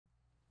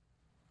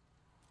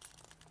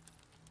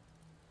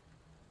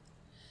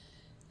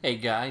Hey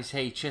guys,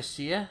 HS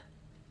here.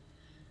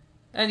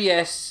 And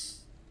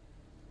yes,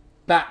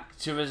 back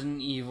to Resident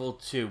Evil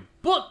 2,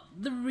 but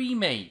the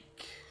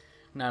remake.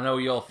 Now I know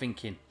you're all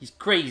thinking, he's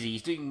crazy,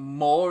 he's doing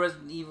more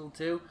Resident Evil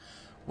 2.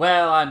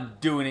 Well, I'm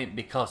doing it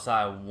because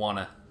I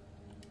wanna.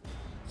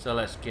 So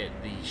let's get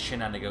the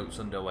shenanigans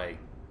underway.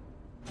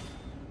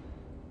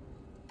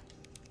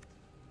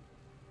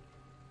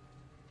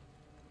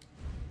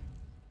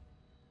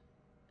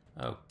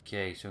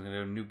 Okay, so we're gonna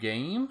do a new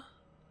game.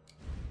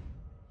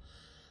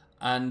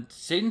 And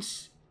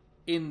since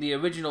in the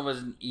original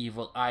Resident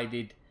Evil I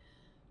did,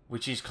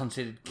 which is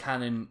considered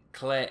canon,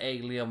 Claire A,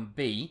 Leon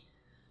B,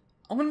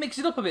 I'm going to mix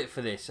it up a bit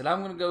for this, and I'm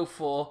going to go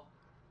for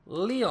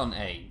Leon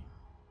A.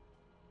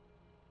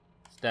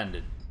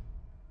 Standard.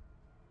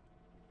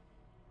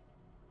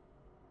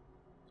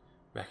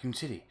 Raccoon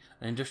City,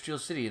 an industrial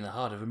city in the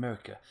heart of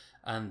America,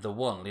 and the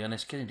one Leon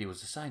S. Kennedy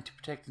was assigned to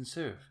protect and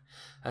serve.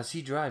 As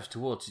he drives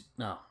towards it...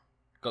 No,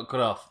 got cut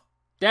off.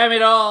 Damn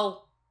it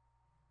all!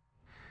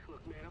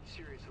 Look, man, I'm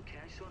serious, okay?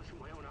 I saw this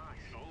with my own eyes.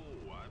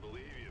 Oh, I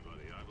believe you,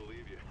 buddy. I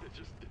believe you.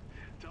 Just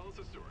tell us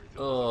a story.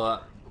 Oh,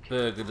 that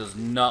burger does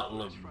not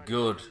look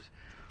good. I was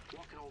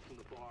walking home from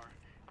the bar,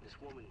 and this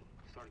woman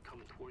started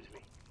coming towards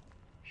me.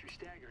 She was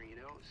staggering, you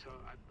know, so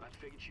I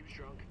figured she was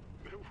drunk.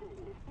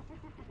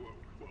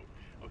 Whoa.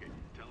 Okay,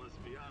 tell us,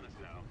 be honest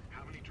now.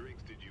 How many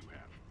drinks did you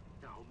have?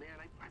 No, man,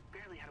 I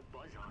barely had a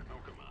buzz on.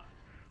 Oh, come on.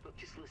 Look,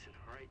 just listen,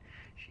 all right?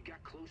 She got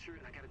closer,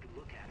 and I got a good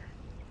look at her.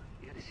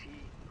 You got to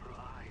see her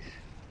eyes,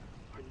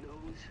 her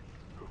nose,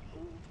 her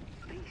whole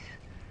face.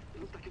 It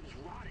looked like it was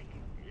rotting.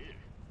 Yeah.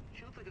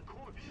 She looked like a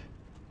corpse.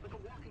 Like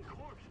a walking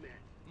corpse, man.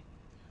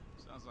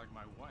 Sounds like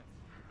my wife.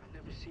 I've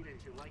never seen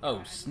anything like Oh,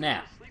 that.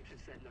 snap. I haven't been able to sleep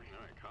since that night.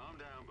 All right, calm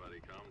down, buddy.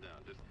 Calm down.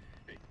 Just,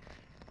 hey,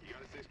 you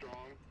gotta stay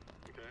strong,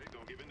 okay?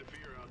 Don't give in to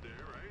fear out there,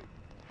 right?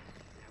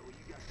 Yeah, well,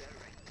 you got that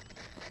right.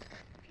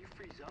 If you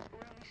freeze up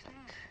around these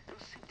things, they'll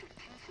sink their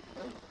teeth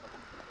in you.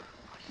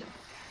 I should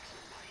attack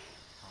somebody.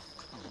 Oh,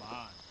 come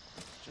on.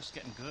 It's just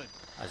getting good.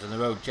 Eyes on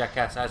the road,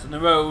 jackass, eyes on the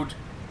road.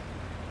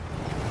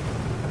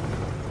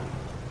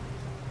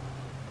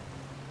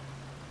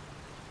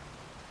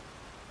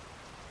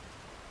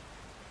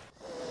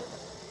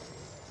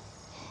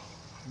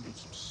 I need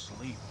some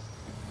sleep.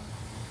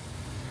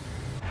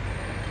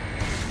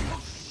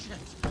 Oh, shit.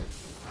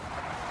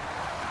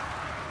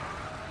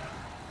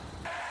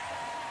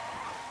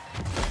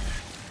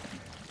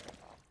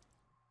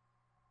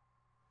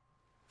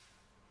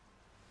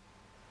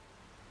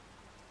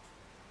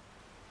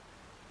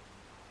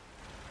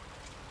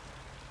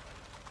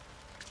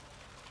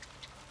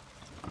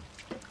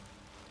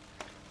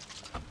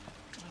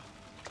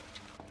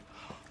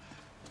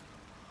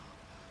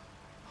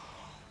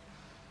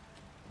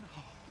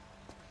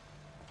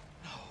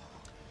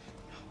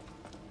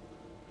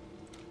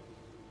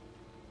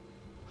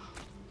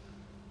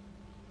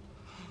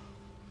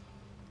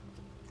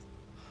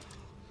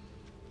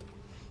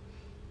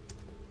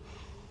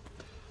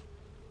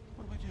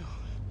 What do I do?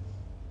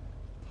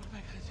 What am I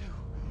gonna do?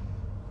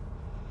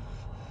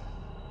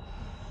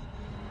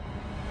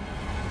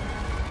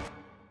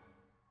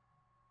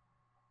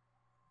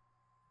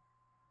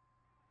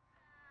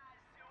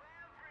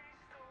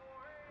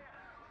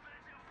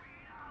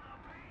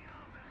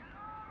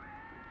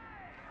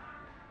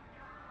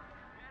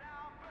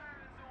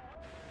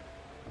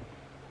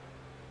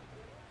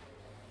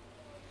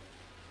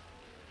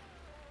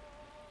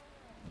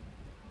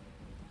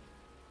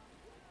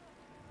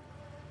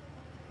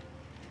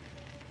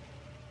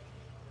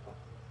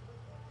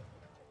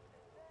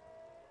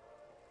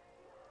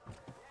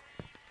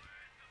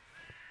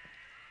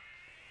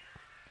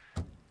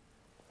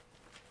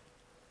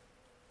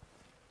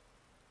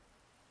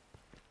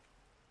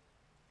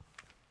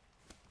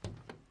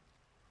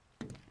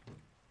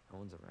 No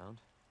one's around.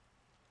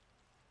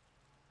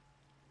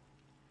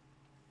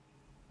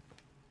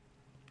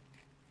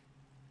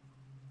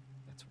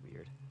 That's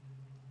weird.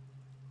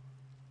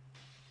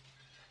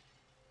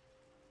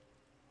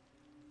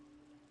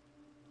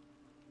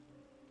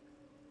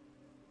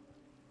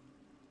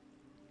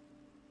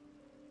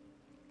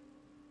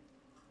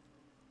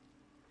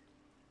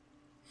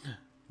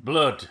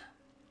 Blood.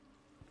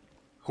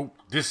 Hope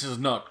this is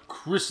not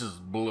Chris's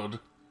blood.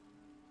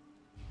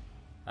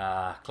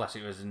 Ah,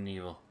 classic Resident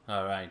Evil.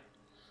 Alright.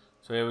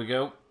 So here we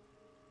go.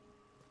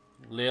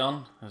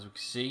 Leon, as we can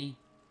see.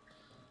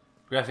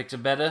 Graphics are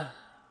better.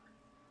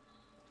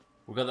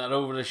 We've got that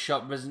over the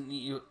shot Resident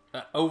Evil,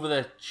 over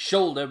the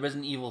shoulder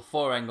Resident Evil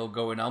 4 angle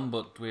going on,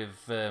 but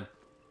with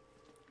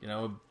you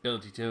know,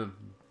 ability to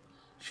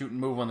shoot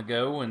and move on the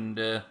go. And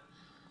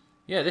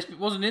yeah, this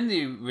wasn't in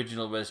the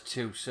original Res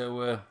 2,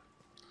 so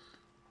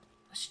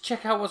let's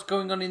check out what's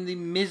going on in the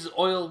Ms.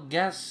 Oil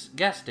gas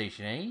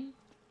station, eh?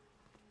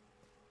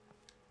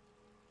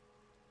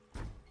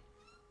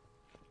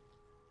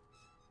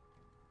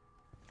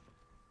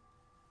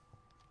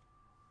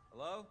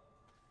 Hello?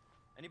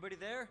 Anybody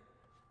there?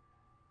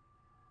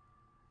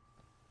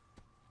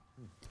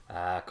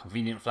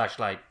 Convenient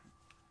flashlight.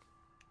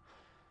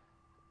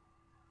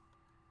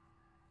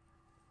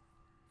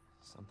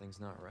 Something's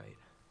not right.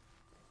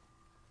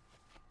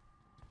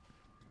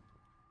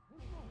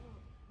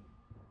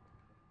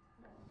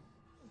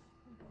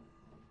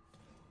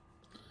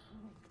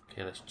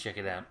 Okay, let's check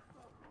it out.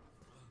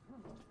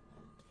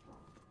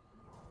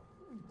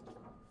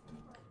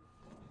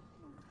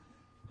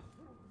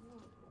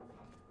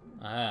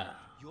 Ah.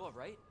 You all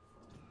right?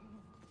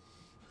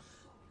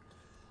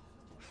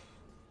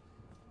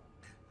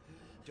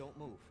 Don't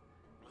move.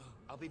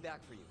 I'll be back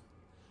for you.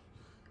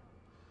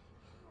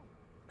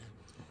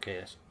 Okay,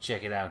 let's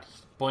check it out.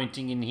 He's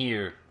pointing in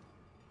here.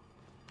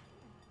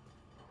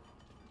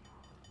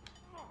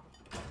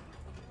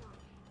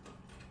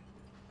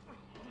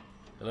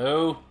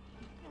 Hello?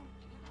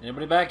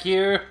 Anybody back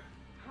here?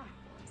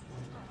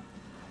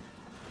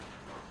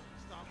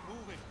 Stop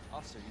moving.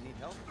 Officer, you need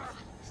help?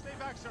 Stay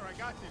back, sir. I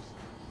got this.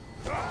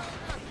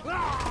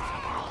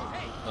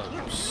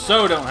 Oh, you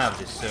so don't have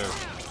this, sir.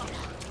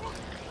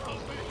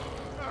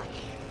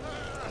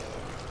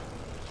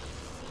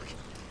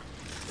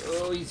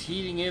 Oh, he's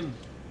heating him.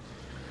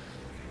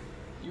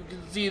 You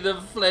can see the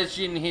flesh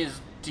in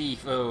his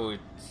teeth. Oh,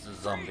 it's a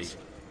zombie.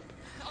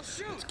 I'll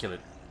shoot. Let's kill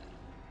it.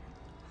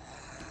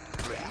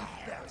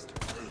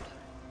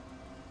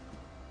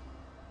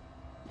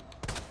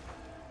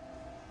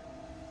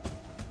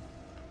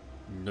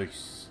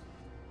 Nice.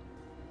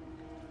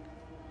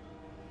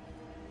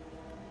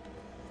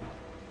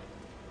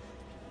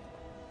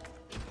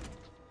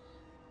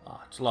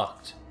 Oh, it's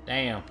locked.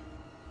 Damn.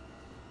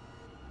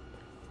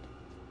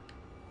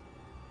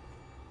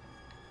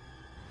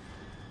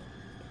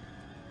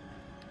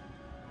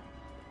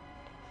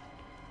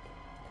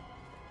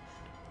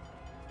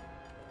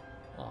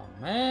 Oh,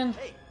 man.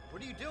 Hey,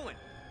 what are you doing?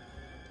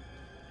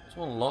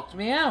 Someone locked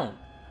me out.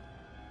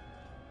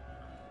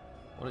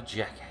 What a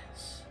jackass.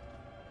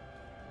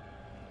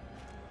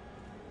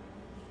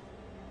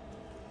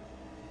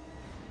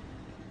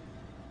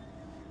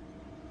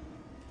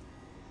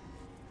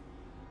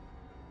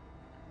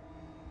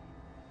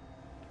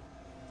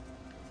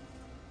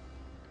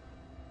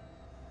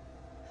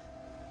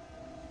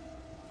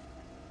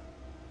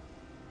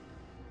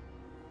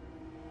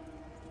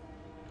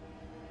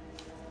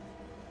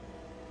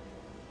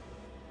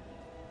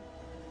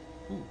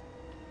 Ooh.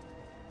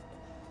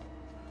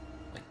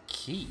 A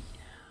key.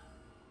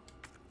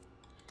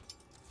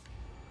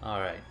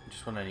 Alright,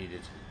 just what I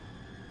needed.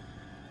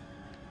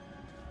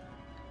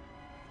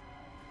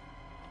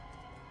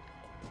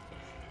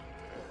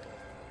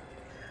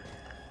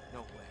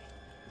 No way.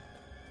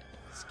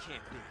 This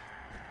can't be.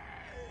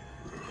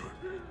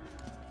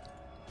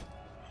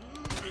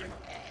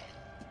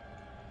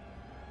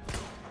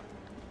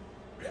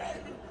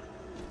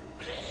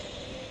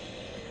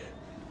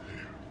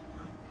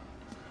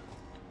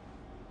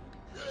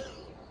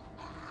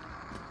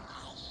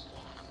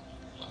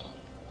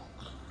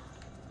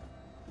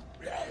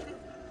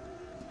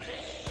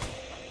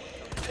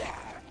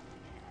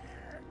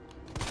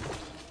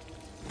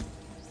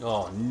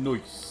 Oh,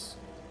 nice.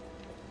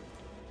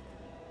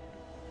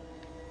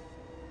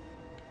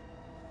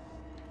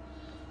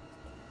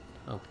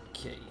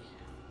 Okay.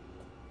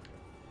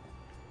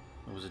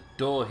 There was a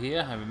door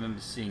here. I remember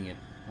seeing it.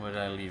 Where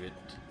did I leave it?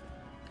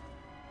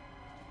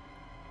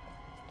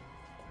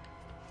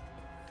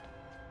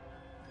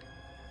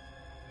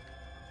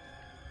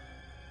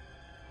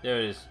 There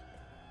it is.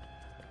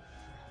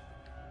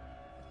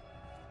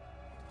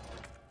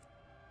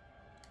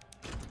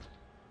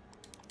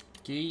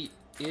 Key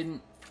in,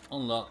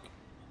 unlock.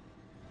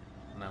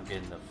 And I'm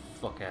getting the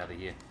fuck out of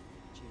here.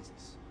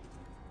 Jesus.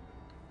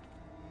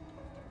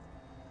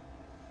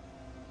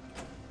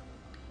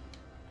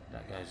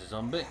 That guy's a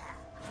zombie.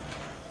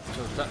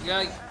 So is that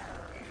guy.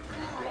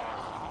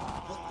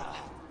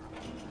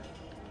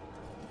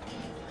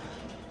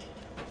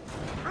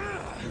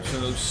 Some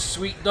of those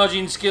sweet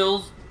dodging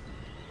skills.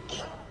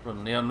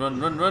 Run, Leon,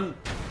 run, run, run.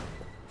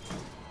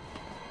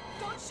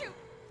 Don't shoot!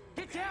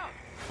 Get down!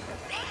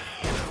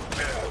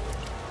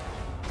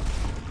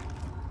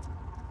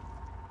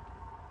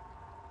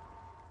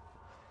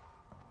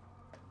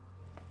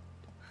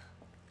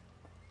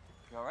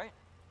 You alright?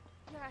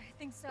 Yeah, I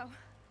think so.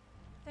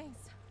 Thanks.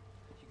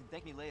 You can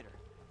thank me later,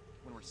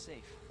 when we're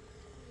safe.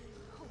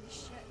 Holy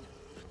shit.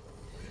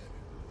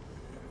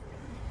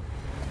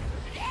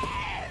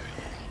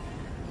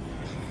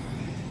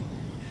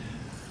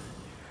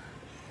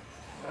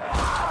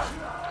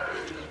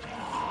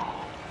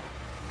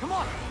 Come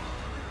on!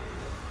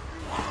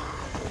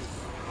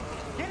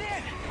 Get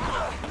in!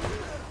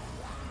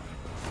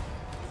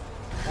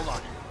 Hold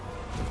on.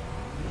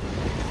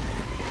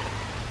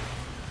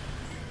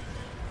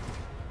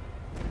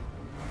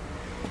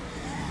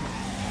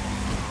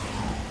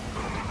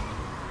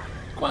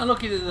 Quite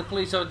lucky that the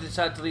police officer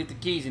decided to leave the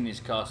keys in his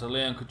car so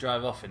Leon could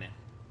drive off in it.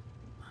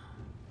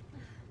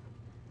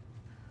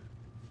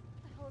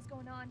 What the hell is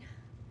going on?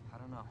 I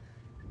don't know.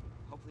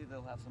 Hopefully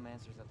they'll have some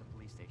answers at the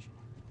police station.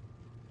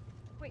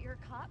 Wait, you're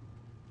a cop?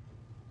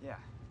 Yeah,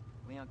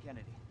 Leon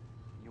Kennedy.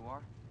 You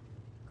are?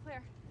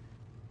 Claire.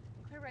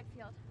 Claire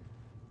Redfield.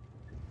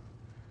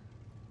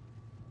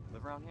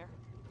 Live around here?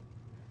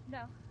 No.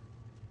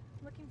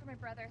 I'm looking for my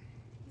brother.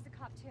 He's a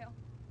cop too.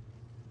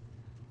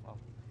 Well,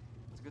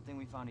 it's a good thing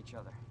we found each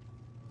other.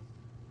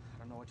 I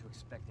don't know what to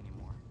expect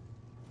anymore.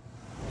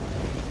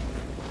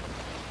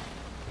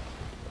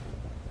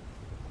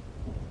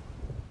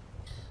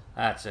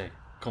 That's a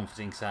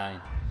comforting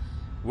sign.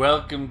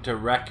 Welcome to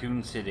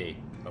Raccoon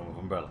City. Home of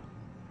Umbrella.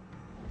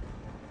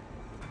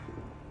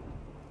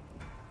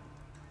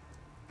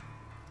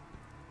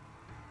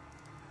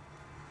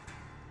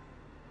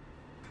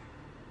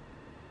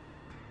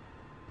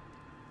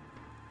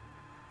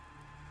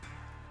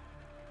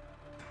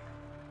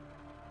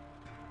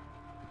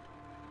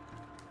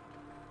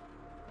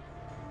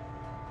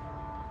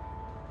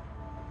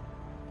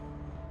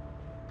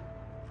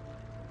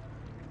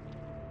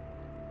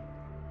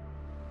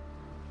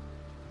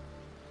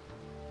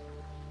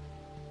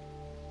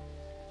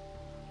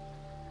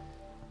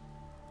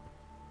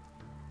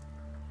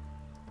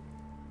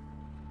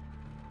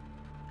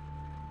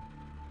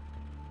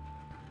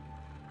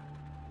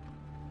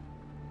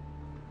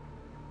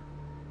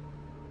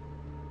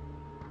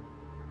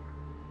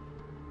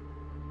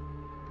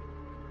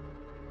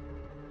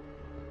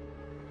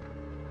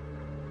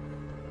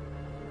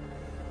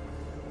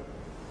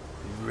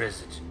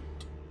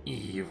 Resident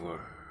Evil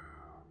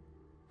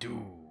 2.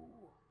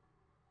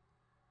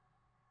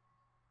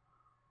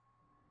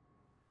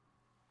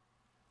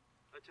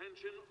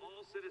 Attention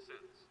all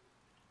citizens.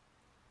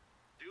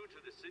 Due to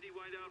the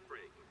citywide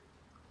outbreak,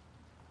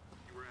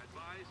 you are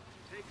advised to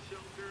take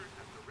shelter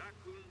at the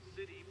Raccoon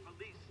City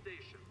Police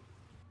Station.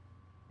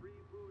 Free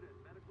food and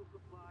medical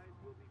supplies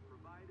will be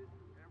provided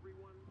to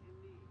everyone in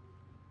need.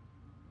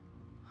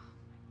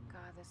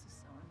 God, this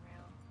is so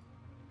unreal.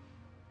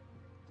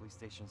 Police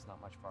station's not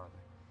much farther.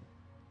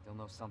 They'll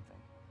know something.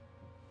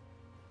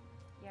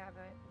 Yeah,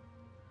 but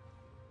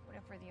what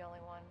if we're the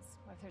only ones?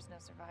 What if there's no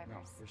survivors?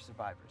 No, there's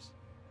survivors.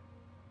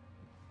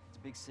 It's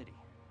a big city.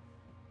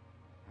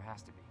 There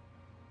has to be.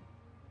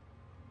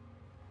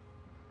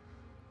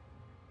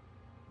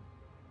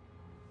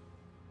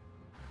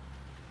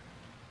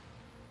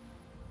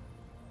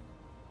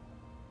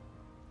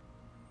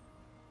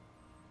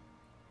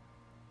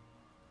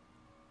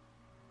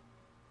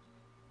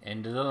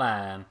 End of the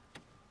line.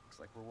 Looks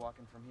like we're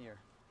walking from here.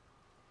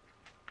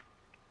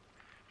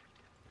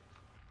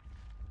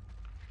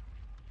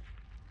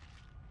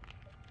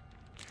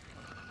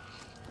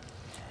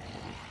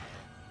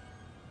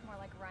 More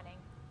like running.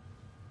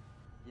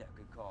 Yeah,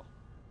 good call.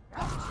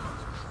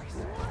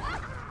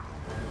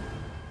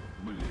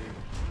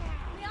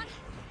 Leon,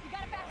 you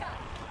gotta back up.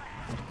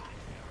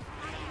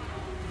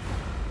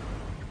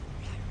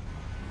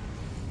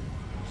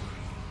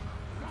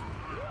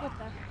 What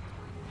the?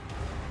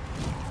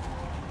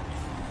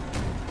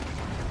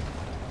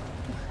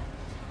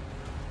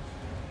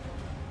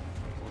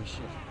 Holy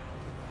shit.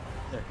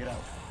 There, get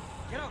out.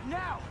 Get out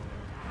now!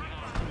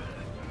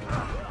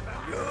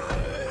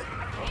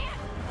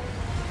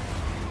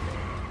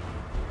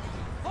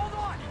 Hold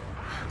on!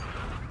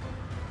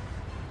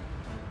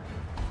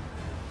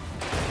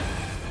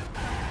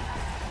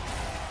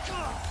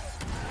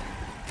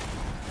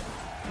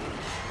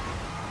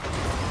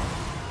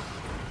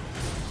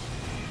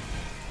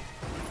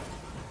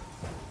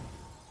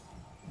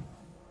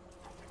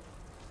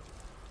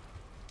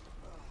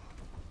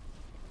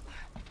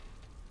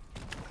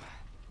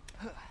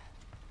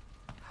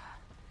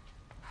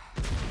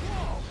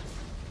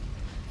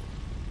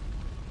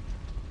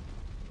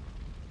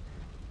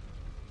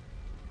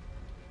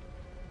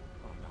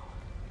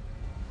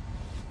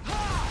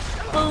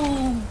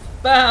 Boom!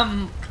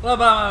 Bam!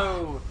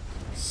 Clubbo!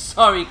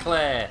 Sorry,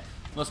 Claire.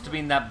 Must have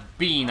been that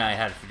bean I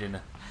had for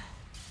dinner.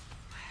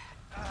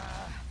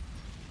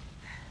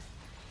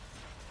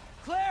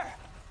 Claire!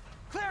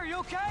 Claire, are you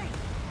okay?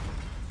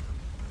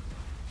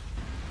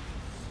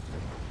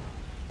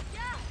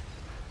 Yeah,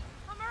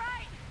 I'm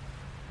alright.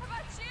 How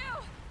about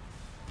you?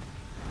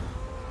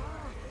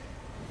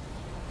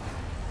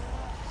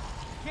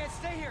 Can't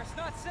stay here, it's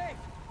not safe.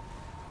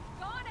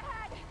 Go on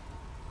ahead.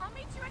 I'll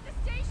meet you at the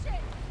station.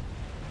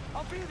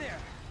 I'll be there.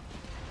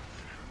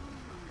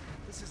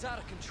 This is out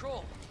of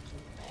control.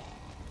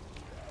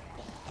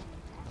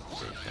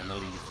 They're gonna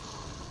leave.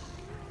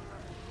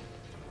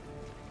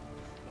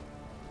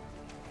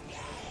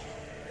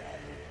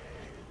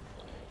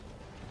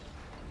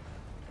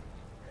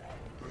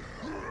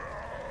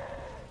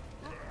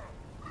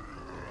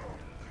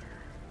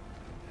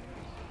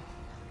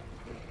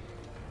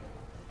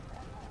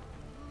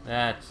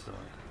 That's the way.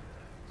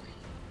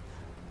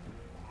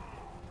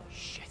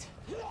 Shit.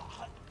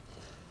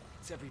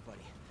 It's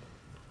everybody.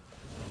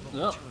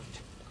 Well,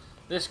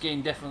 this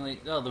game definitely,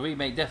 well, the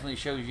remake definitely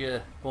shows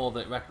you more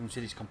that Raccoon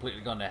City's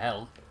completely gone to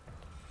hell.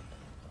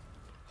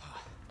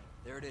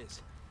 There it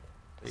is.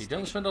 You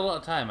don't spend a lot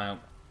of time out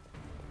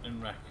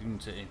in Raccoon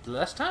City.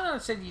 Last time I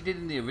said you did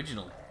in the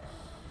original.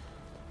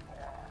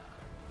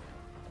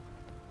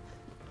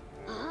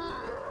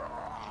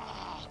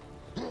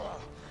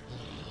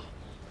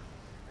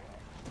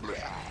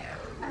 Around.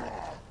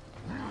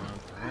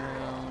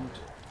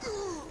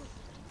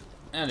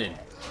 And in.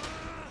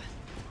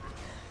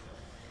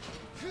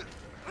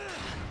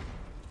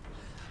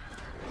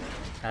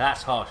 Now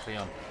that's harsh,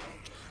 Leon.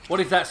 What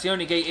if that's the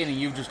only gate in and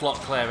you've just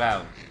locked Claire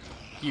out?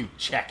 You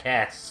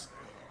jackass.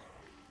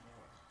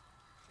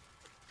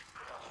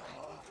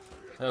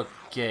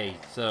 Okay,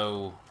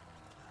 so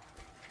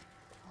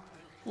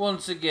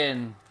once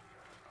again,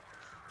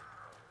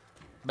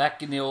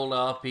 back in the old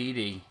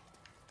RPD.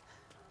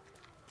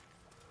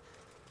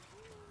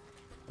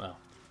 Well,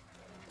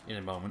 in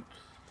a moment.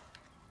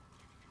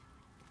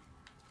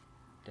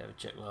 Have a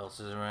check what else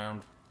is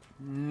around.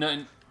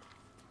 Nothing.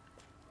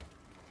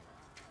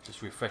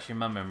 Just refreshing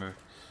my memory.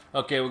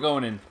 Okay, we're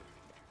going in.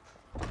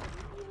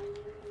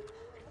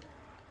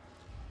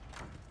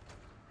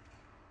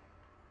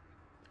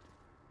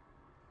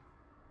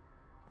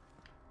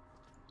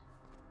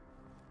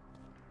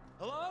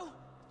 Hello?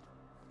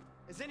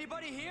 Is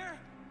anybody here?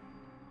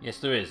 Yes,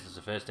 there is. There's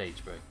a first aid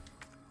spray.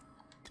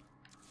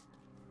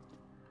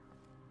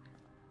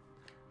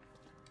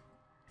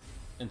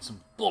 And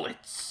some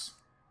bullets.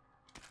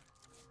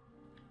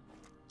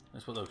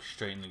 Let's put those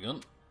straight in the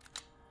gun.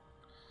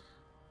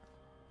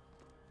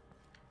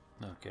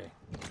 Okay.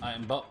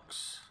 Item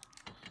box.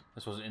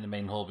 This wasn't in the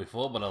main hall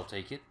before, but I'll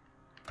take it.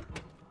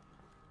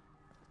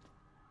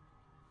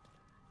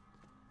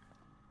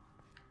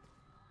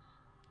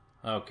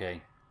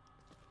 Okay.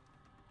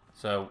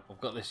 So,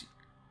 I've got this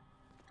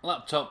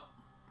laptop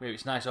with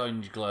its nice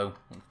orange glow.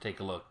 Let's take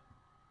a look.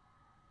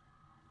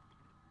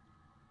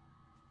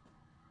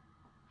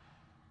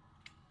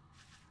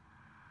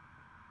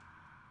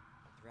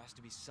 There has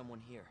to be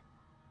someone here.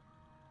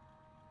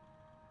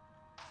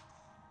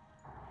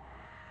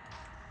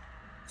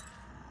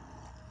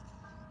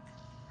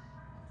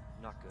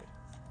 Not good.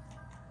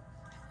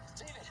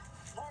 David,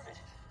 Marvin,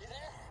 you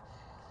there?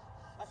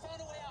 I found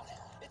a way out.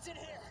 It's in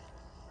here.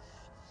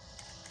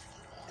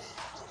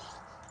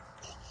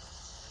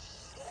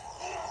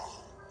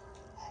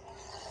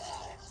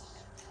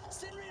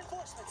 Send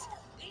reinforcements.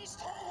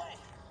 East hallway.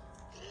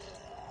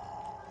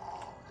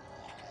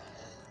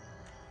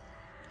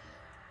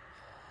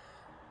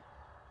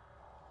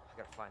 I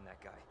gotta find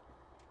that guy.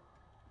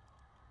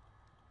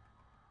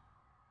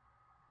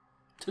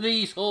 To the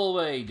east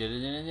hallway.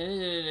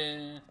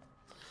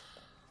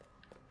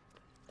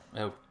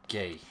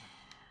 Okay.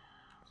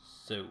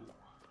 So.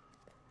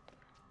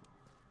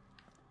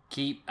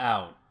 Keep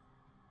out.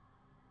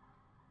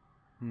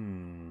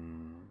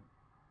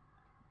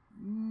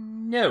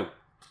 No.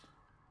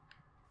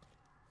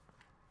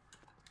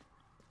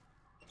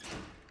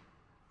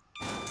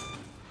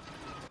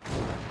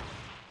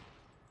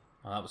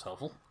 Well, that was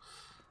helpful.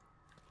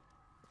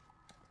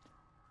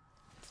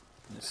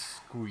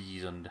 Let's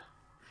squeeze under.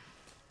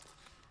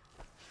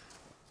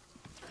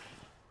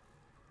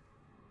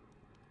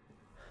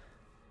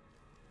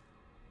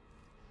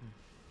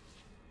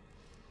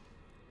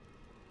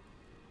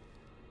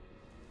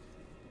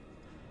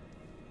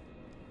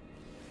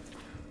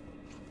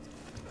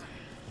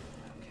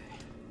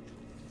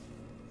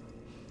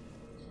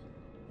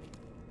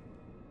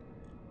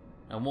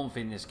 And one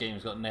thing this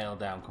game's got nailed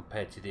down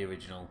compared to the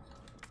original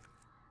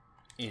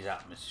is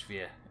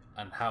atmosphere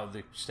and how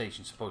the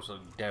station's supposed to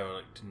look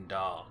derelict and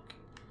dark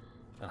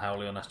and how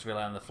Leon has to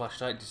rely on the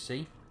flashlight to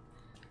see.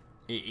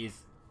 It is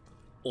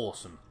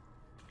awesome.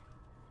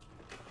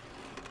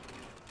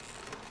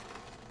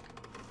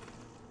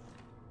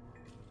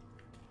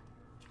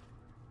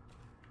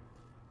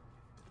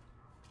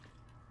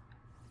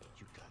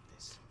 You got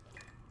this.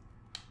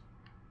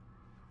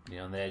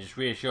 Leon there just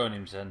reassuring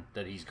him son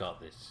that he's got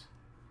this.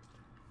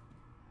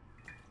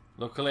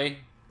 Luckily,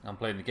 I'm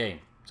playing the game,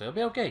 so it'll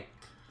be okay.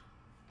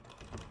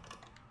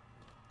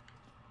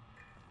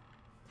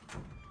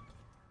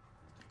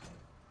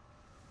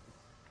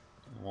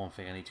 One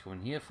thing I need to go in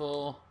here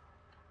for.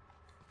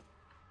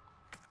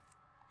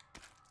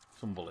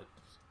 Some bullets.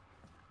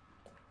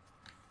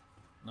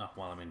 No,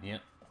 while I'm in here.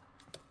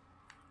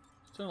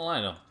 Turn the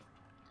light on.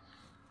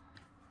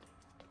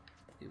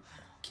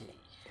 Okay.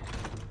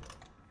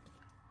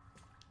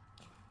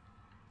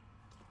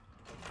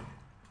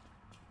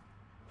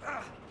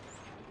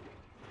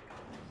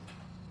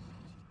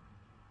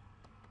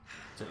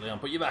 That's it, Leon.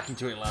 Put your back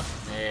into it, lad.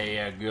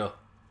 There you go.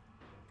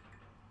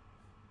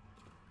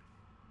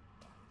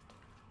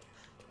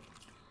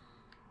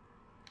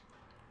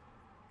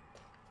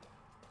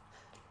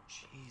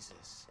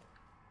 Jesus.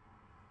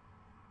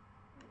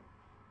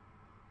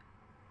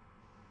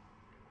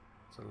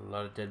 It's a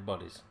lot of dead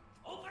bodies.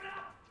 Open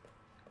up!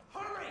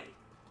 Hurry!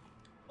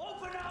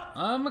 Open up!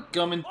 I'm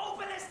coming.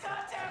 Open this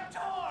goddamn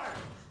door!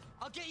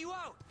 I'll get you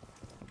out!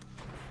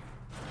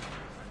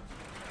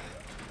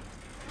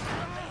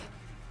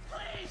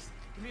 Please!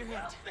 Give me your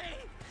hand. Help me!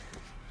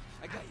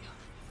 I got you.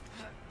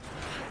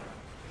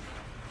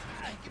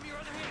 Give me your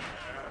other hand.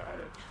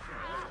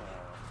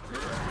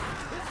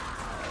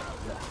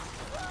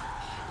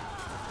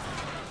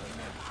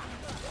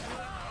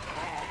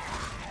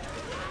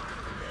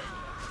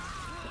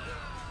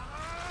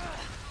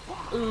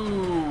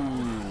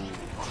 Ooh.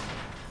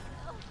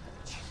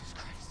 Jesus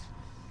Christ.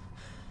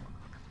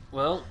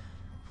 Well,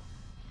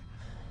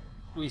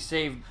 we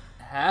saved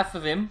half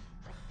of him.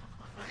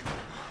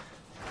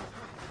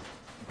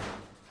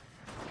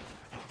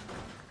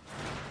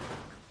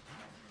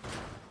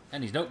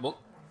 And his notebook.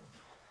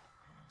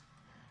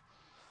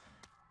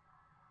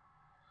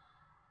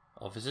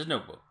 Officer's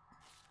notebook.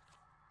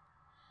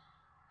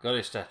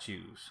 Goddess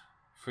statues.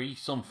 3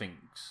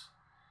 somethings.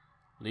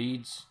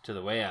 Leads to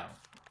the way out.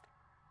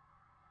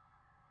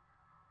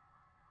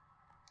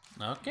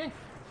 Okay.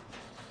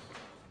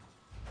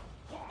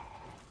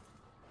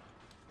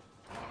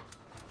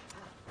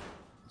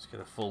 Let's get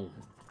a full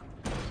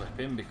clip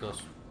in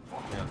because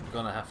we're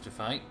gonna have to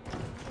fight.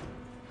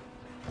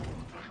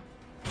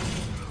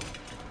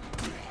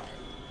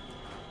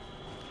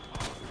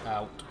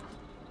 Out.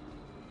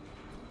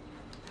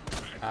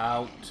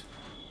 Out.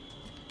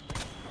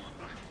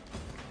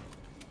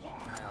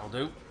 That'll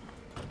do.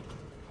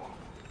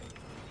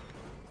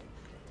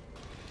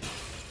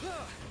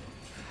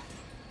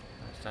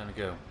 It's time to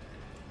go.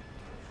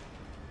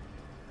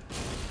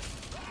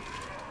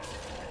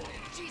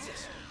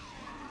 Jesus!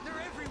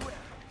 They're everywhere!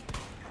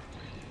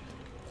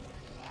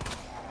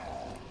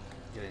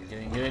 Get in, get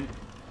in, get in.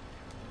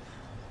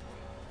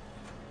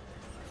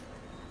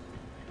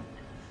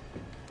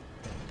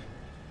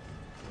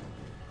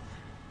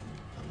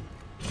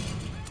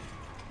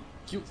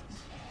 Cute.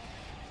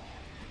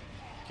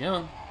 Come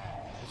on.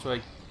 This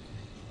way.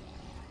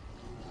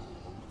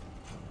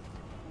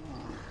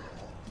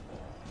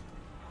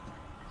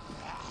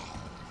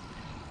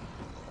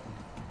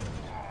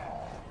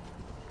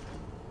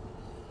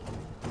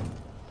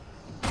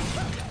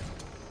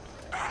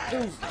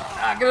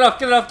 Ah, get it off,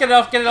 get it off, get it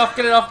off, get it off,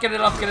 get it off, get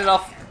it off, get it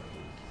off.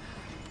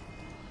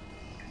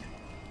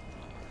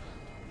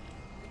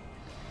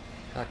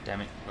 God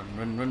damn it. Run,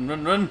 run, run,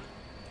 run, run.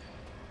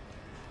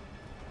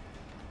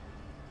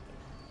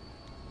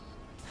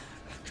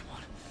 Come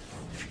on.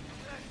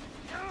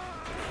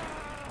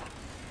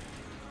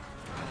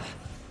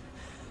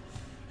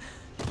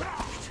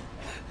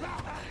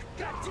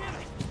 God damn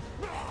it!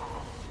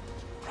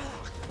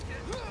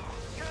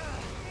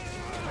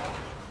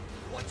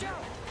 Watch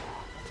out!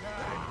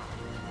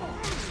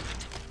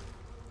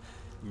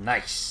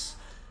 Nice.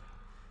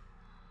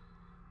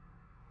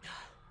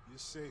 You're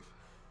safe.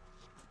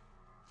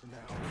 For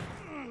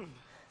now.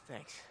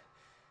 Thanks.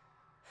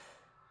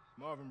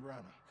 Marvin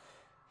Browner.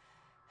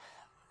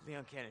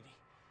 Leon Kennedy.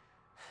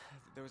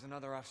 There was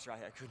another off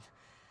strike. I couldn't...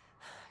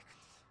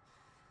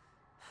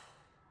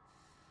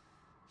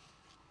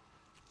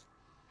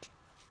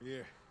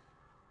 Here.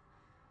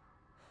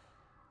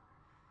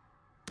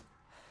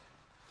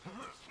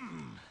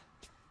 I'm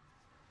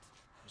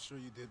sure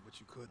you did what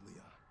you could,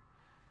 Leon.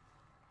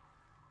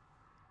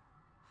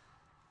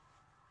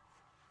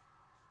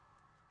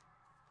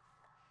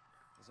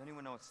 Does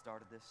anyone know what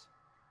started this?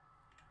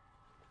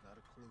 Not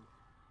a clue.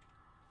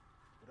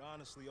 But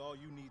honestly, all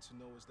you need to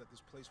know is that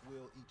this place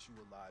will eat you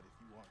alive if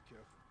you aren't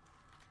careful.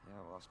 Yeah,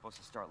 well, I was supposed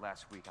to start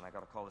last week, and I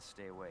got a call to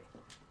stay away.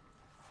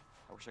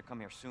 I wish I'd come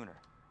here sooner.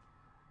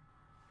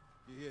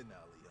 You're here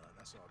now, Leon.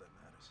 That's all that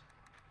matters.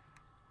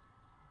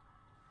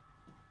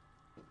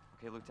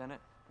 Okay,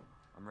 Lieutenant?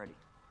 I'm ready.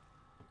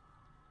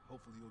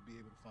 Hopefully you'll be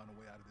able to find a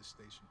way out of this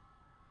station.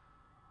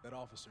 That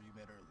officer you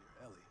met earlier,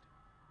 Elliot.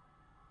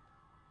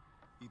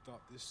 He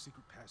thought this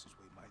secret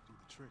passageway might do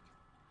the trick.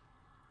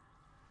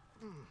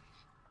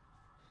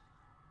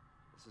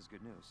 This is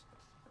good news.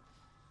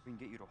 We can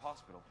get you to a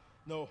hospital.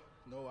 No,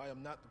 I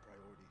am not the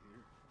priority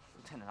here.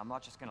 Lieutenant, I'm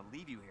not just gonna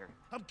leave you here.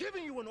 I'm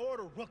giving you an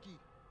order, rookie.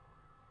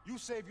 You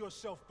save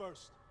yourself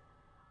first.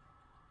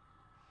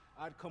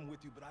 I'd come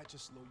with you, but I'd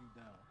just slow you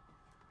down.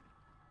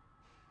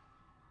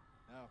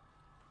 Now,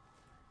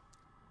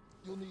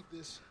 you'll need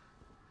this.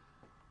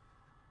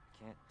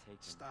 I can't take him.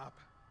 Stop.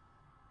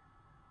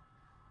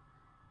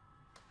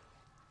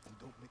 And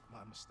don't make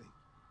my mistake.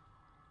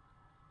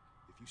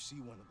 If you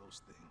see one of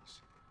those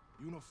things,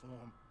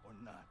 uniform or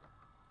not,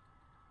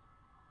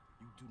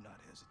 you do not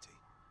hesitate.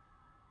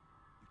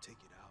 You take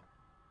it out,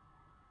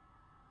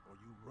 or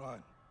you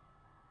run.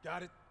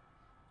 Got it?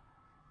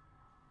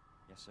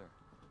 Yes, sir.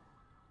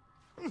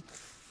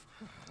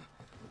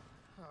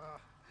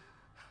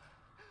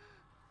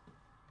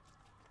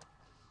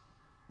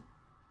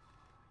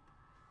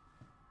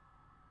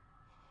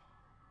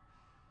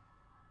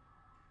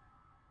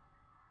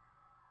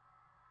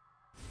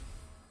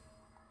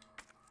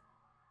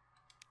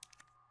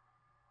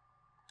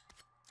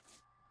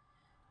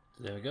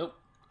 There we go.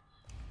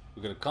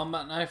 We've got a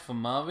combat knife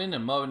from Marvin,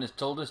 and Marvin has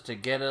told us to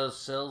get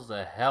ourselves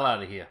the hell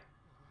out of here.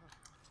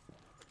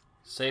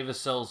 Save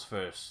ourselves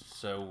first,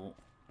 so...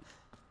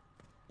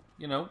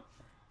 You know.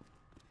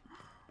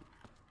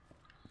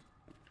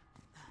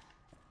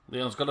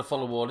 Leon's got to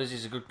follow orders,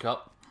 he's a good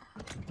cop.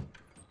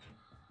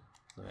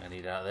 Nothing I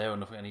need out there, or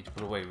nothing I need to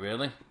put away,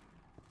 really.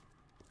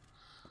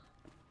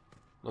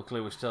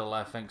 Luckily we're still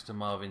alive thanks to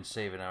Marvin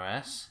saving our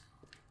ass.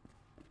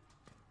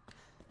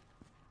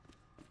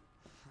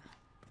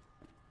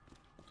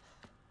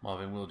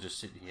 Marvin will just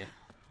sit here.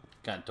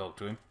 Can't talk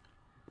to him.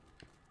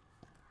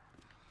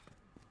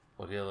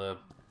 But he'll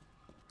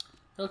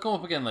come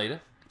up again later.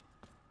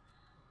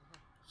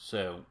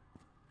 So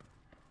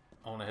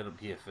I want to head up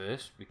here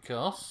first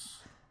because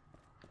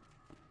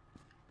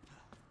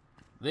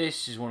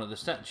this is one of the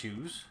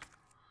statues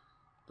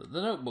that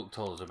the notebook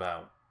told us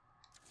about.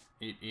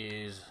 It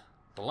is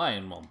the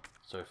lion one.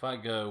 So if I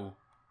go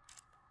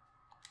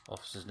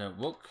Officer's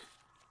Notebook,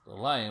 The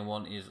lion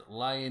one is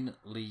lion,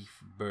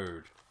 leaf,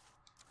 bird.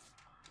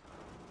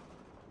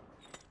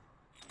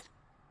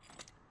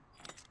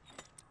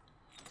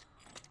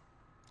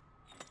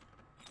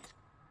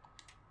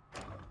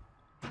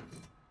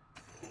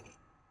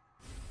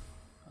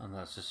 And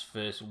that's just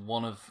first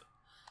one of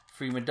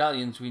 3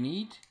 medallions we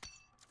need.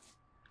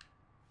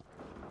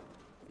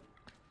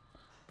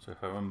 So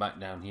if I run back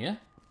down here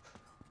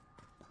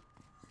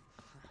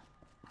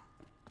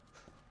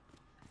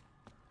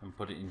and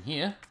put it in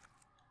here,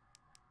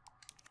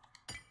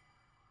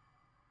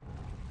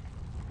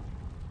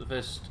 the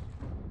first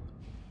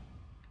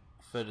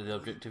third of the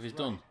objective is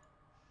done.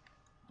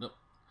 Nope.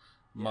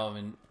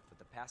 Marvin. But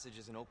the passage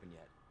isn't open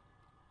yet.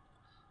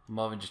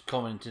 Marvin just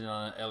commented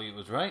on Elliot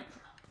was right.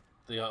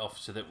 The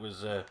officer that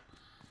was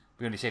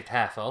we only saved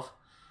half of.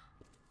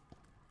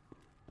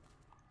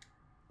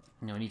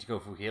 Now we need to go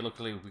through here.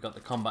 Luckily we got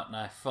the combat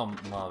knife from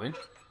Marvin,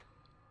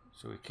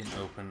 so we can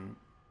open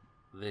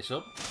this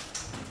up.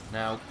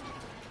 Now,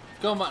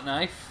 combat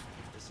knife.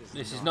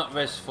 This is not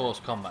Res Force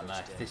combat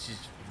knife. This is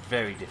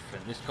very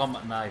different. This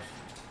combat knife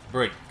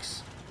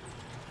breaks,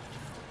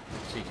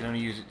 so you can only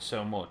use it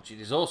so much.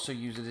 It is also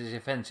used as a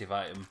defensive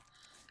item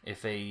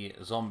if a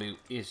zombie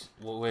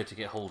were to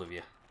get hold of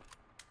you.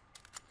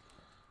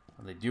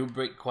 And they do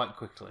break quite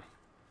quickly.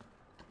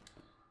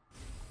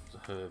 There's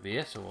a herb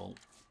here, so we'll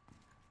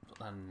put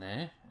that in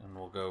there, and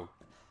we'll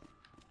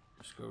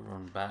just go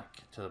run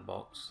back to the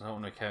box. I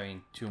don't want to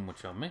carry too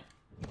much on me.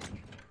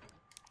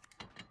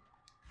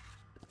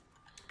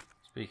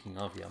 Speaking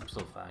of, yeah, I'm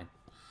still fine.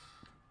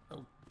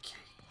 Okay,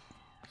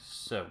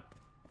 so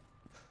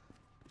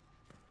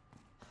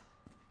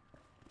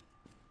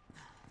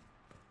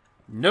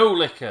no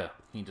liquor.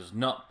 He does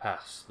not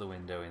pass the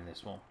window in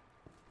this one.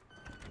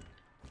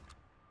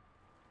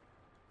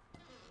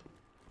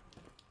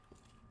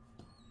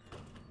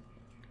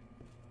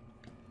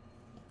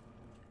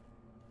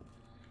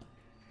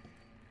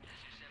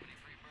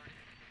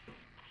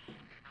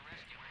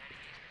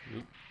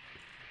 Oop.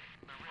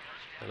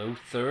 Hello,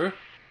 sir.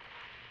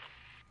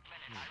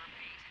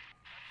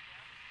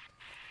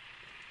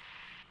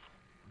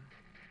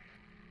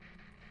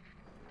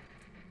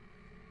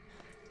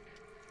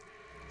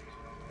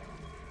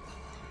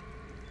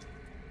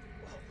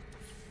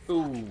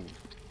 Ooh.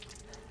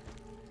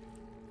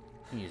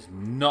 He is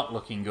not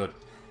looking good.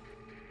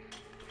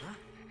 Huh?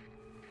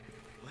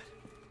 What?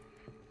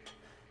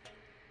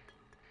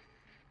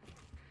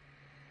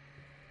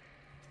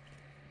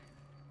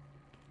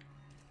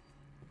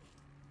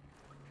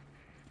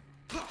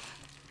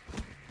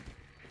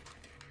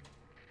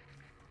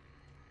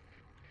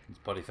 His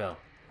body fell.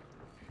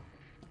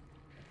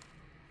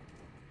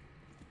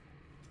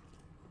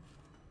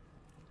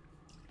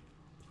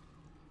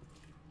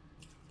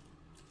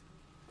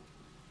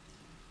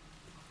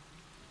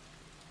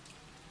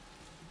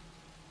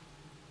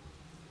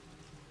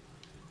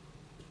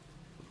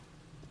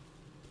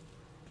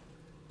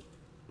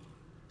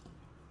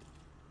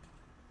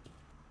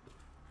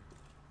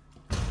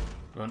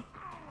 Run.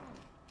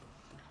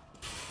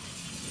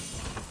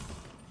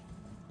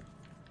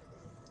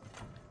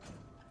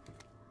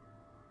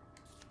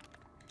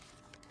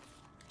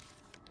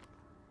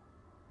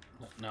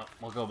 No,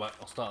 we'll go back.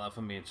 I'll start that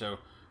from me. So,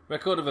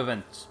 record of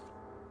events.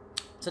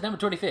 September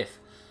 25th.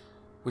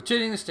 We're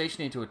turning the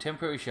station into a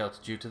temporary shelter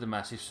due to the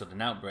massive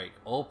sudden outbreak.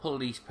 All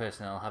police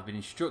personnel have been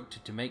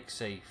instructed to make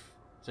the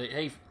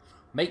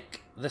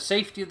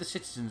safety of the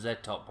citizens their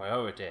top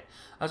priority,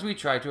 as we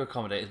try to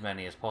accommodate as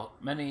many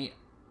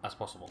as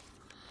possible.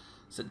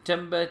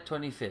 September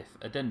 25th.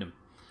 Addendum.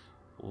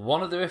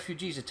 One of the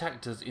refugees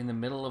attacked us in the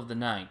middle of the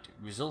night,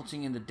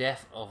 resulting in the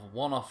death of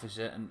 1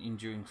 officer and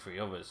injuring 3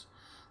 others.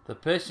 The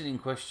person in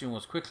question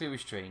was quickly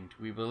restrained.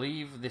 We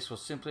believe this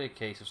was simply a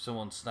case of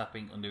someone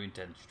snapping under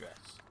intense stress.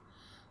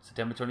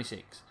 September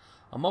 26th.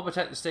 A mob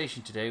attacked the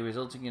station today,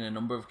 resulting in a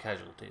number of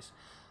casualties.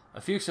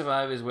 A few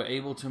survivors were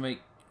able to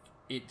make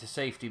it to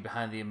safety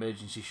behind the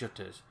emergency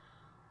shutters,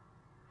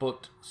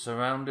 but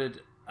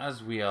surrounded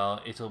as we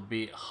are, it'll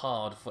be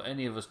hard for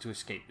any of us to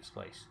escape this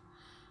place.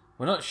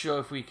 We're not sure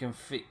if we can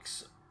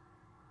fix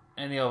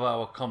any of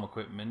our comm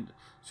equipment,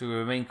 so we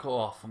remain cut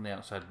off from the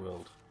outside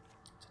world.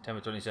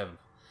 September 27th.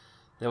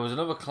 There was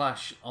another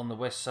clash on the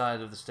west side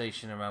of the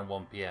station around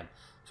 1 PM.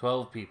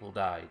 12 people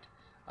died,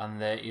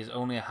 and there is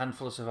only a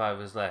handful of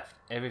survivors left.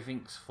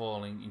 Everything's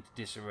falling into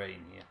disarray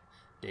in here.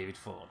 David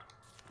Ford.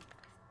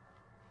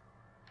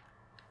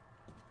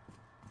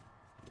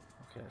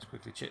 Okay, let's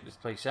quickly check this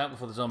place out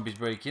before the zombies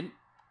break in.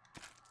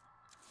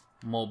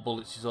 More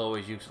bullets is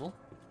always useful.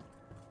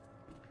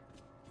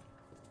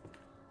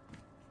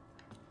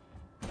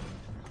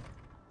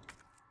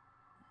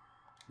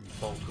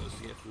 Bolt cutters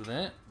to get through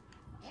there.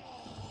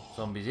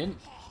 Zombies in.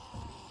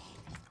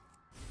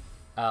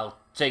 I'll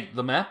take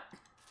the map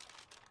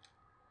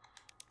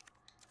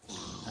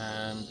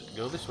and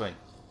go this way.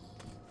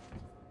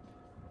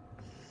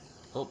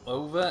 Up,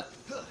 over,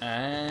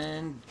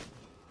 and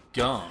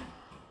gone.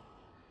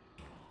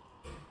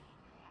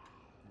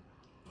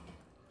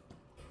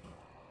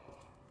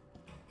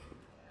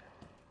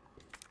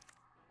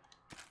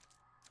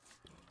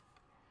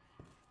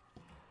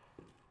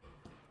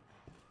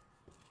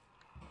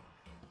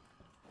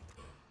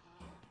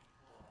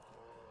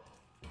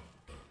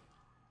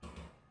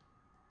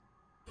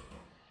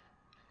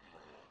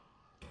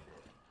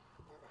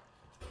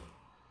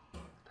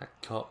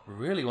 Cop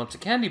really wants a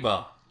candy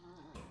bar.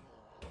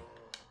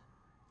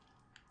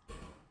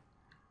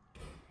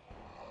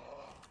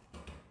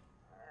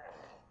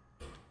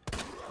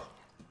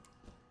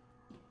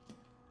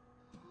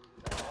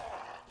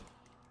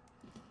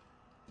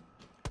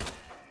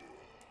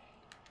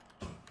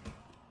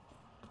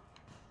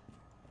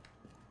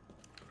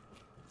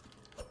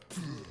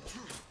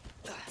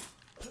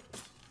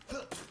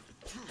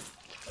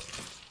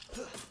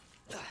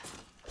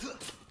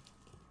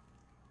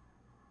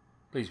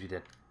 Please be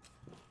dead.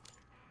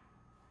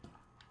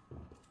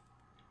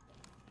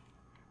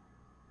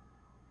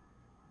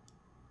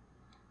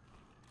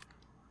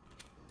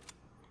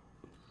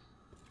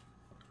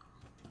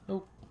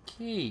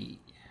 Okay.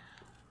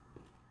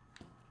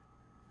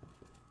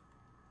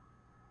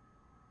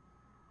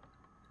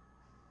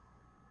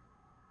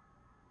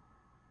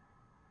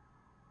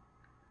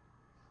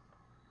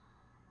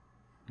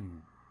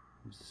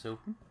 Is this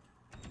open?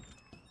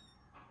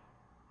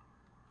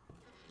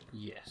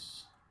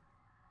 Yes.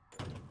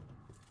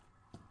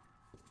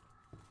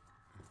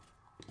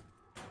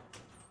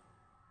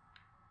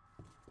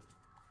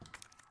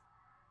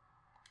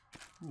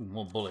 Ooh,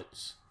 more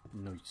bullets.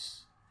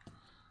 Nice.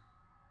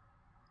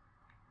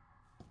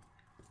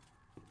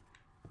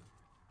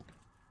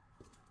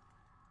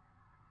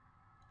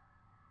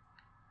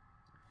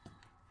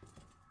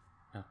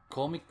 Now,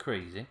 call me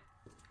crazy,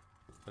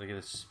 but I get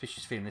a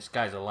suspicious feeling this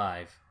guy's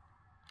alive.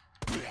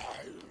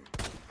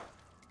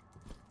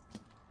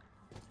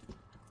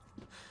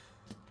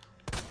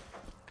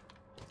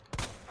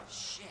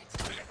 Shit.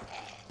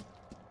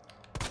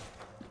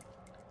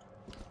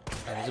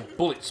 And there's a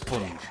bullet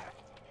sponge.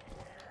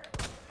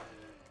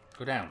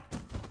 Go down.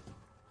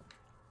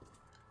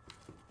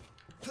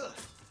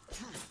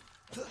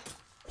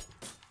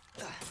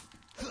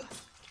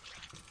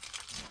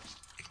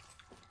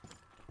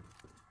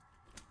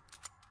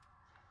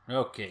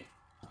 Okay,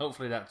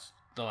 hopefully that's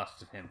the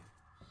last of him.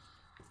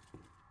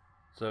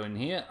 So in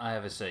here I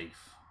have a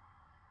safe.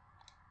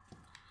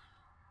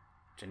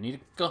 Which I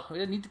need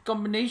a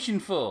combination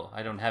for.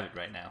 I don't have it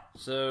right now.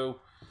 So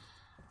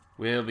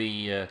we'll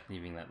be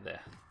leaving that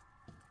there.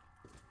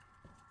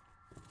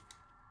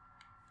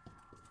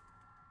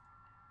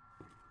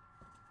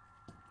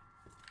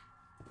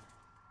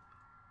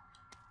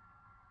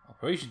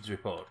 Operations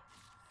report.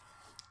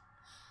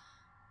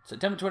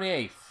 September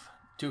 28th,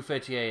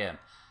 2:30 AM.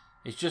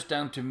 It's just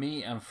down to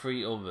me and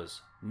 3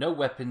 others. No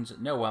weapons,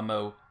 no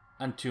ammo,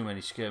 and too many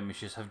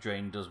skirmishers have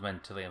drained us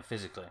mentally and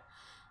physically.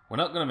 We're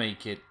not going to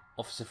make it.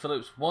 Officer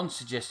Phillips once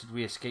suggested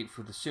we escape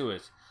through the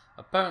sewers.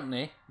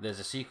 Apparently, there's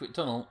a secret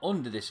tunnel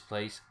under this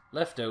place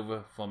left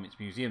over from its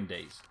museum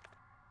days.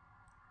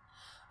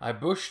 I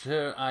brushed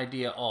her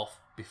idea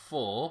off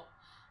before,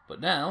 but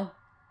now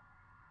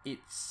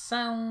it's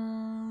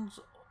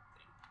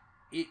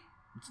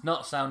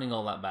not sounding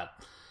all that bad.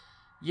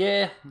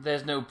 Yeah,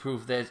 there's no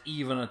proof there's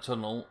even a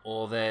tunnel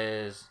or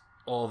that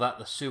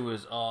the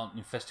sewers aren't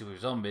infested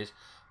with zombies,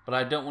 but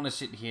I don't want to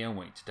sit here and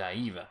wait to die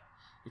either.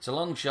 It's a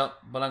long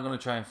shot, but I'm going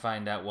to try and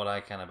find out what I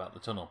can about the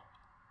tunnel.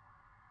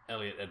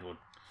 Elliot Edward.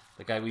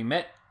 The guy we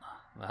met,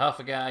 the half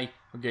a guy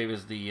who gave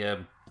us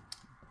the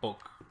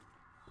book.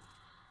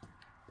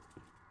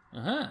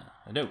 A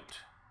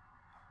note.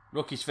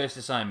 Rookie's first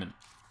assignment.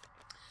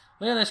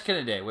 Leon S.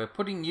 Kennedy, we're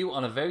putting you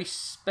on a very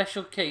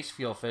special case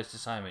for your first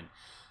assignment.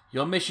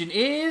 Your mission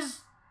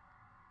is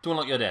to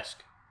unlock your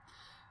desk.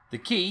 The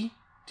key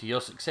to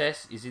your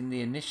success is in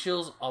the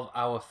initials of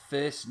our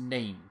first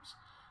names.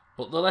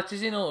 Put the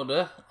letters in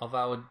order of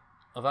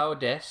our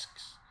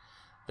desks.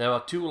 There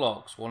are 2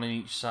 locks, one on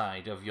each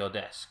side of your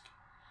desk.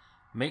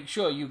 Make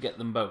sure you get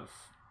them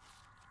both.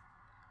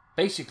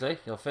 Basically,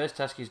 your first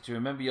task is to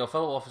remember your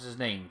fellow officers'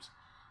 names,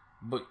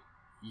 but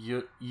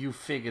you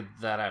figured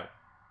that out,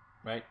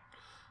 right?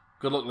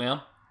 Good luck,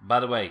 Leon. By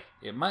the way,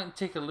 it might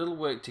take a little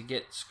work to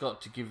get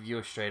Scott to give you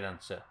a straight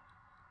answer.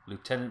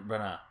 Lieutenant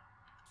Brenner.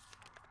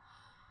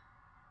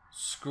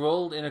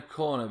 Scrawled in a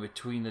corner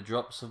between the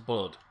drops of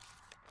blood.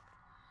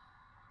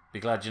 Be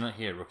glad you're not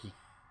here, rookie.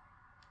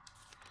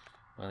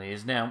 Well, he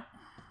is now.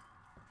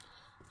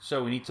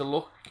 So we need to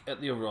look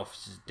at the other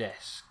officer's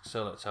desk.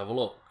 So let's have a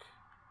look.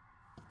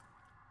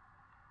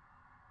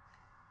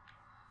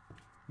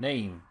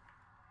 Name.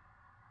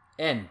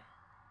 N.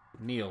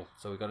 Neil.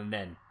 So we got an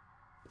N.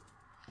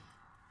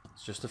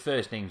 It's just the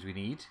first names we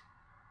need.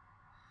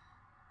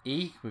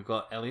 E. We've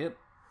got Elliot.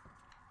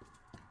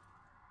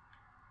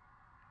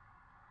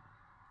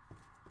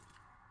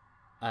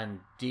 And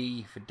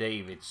D for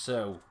David.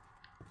 So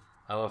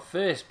our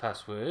first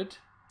password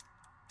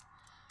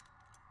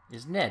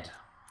is Ned.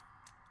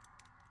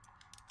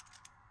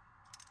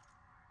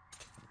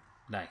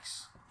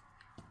 Nice.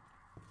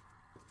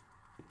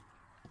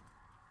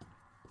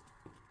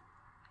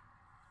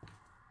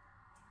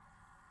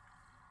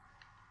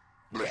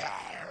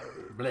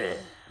 Bleh.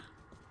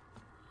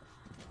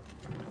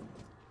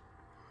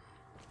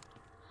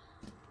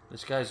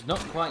 This guy's not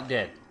quite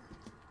dead.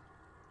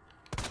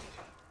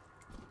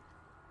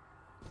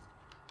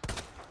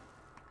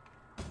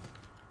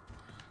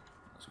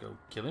 Let's go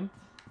kill him.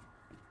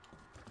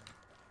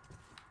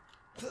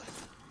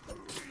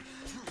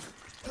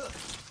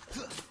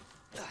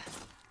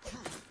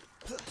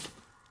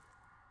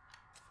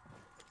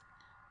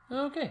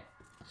 Okay.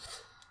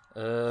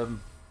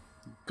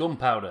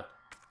 Gunpowder.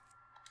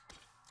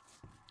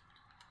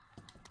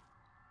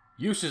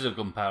 Uses of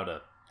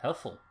gunpowder.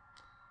 Helpful.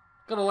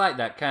 Gotta like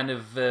that kind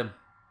of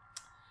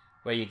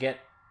where you get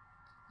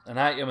an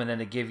item and then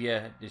they give you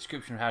a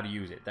description of how to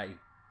use it. That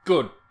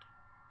good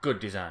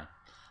design.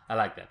 I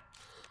like that.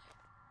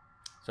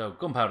 So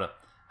gunpowder.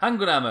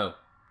 Handgun ammo.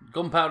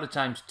 Gunpowder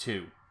times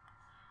 2.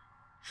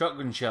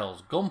 Shotgun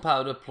shells.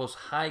 Gunpowder plus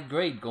high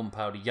grade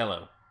gunpowder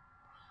yellow.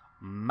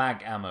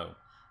 Mag ammo.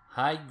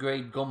 High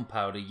grade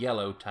gunpowder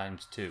yellow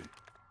times 2.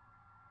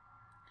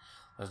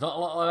 There's not a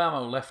lot of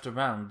ammo left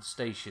around the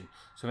station,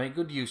 so make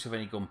good use of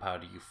any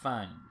gunpowder you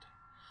find.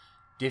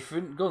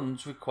 Different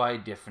guns require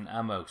different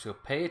ammo, so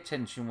pay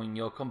attention when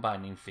you're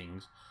combining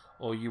things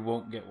or you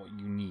won't get what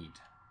you need.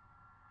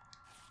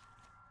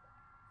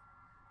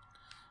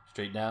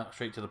 Straight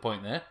to the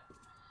point there.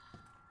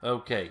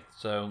 Okay,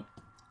 so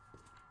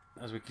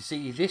as we can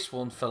see, this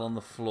one fell on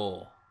the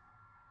floor.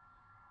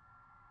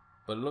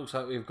 But it looks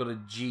like we've got a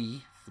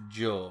G for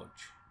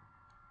George.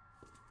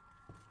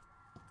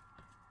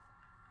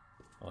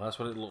 Well, that's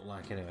what it looked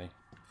like anyway,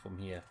 from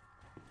here.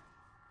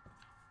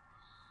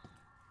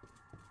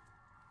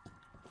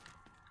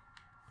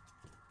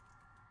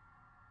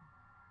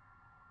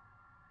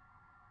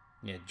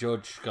 Yeah,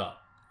 George Scott,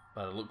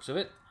 by the looks of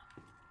it.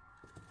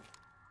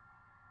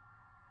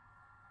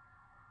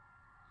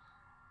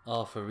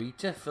 R for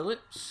Rita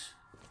Phillips.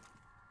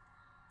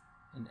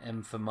 And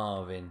M for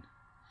Marvin.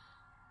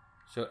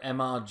 So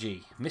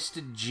MRG.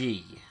 Mr.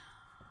 G.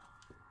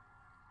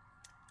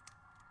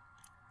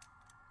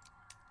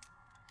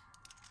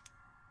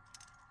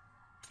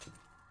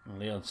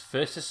 Leon's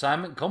first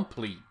assignment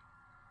complete.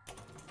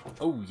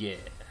 Oh yeah.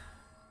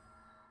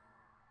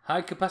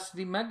 High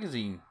capacity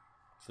magazine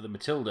for the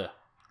Matilda.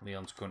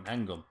 Leon's current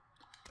handgun.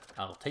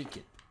 I'll take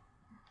it.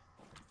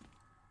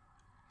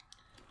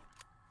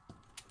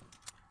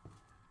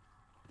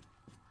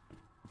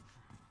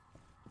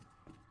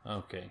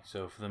 Okay,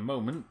 so for the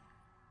moment,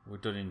 we're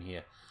done in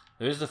here.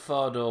 There is the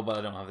far door, but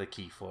I don't have the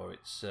key for it,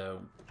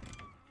 so...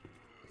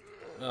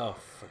 Oh,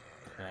 for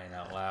crying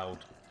out loud.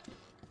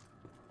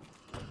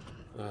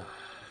 Ugh.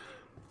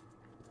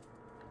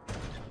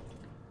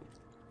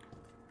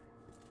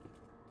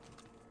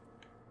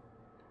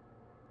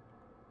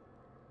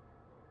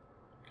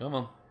 Come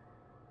on.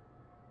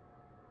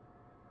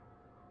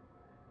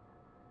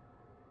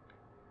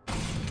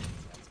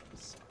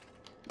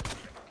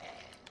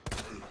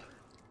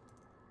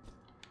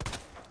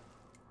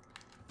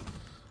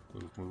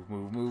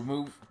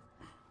 Move.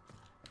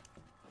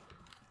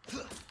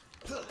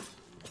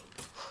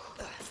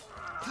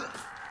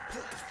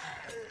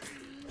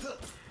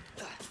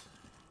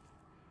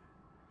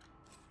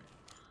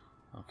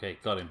 Okay,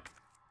 got him.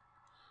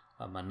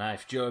 And my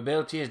knife's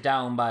durability is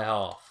down by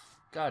half.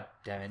 God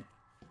damn it.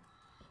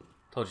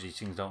 Told you these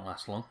things don't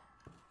last long.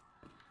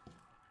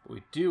 But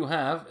we do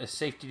have a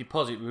safety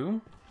deposit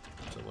room,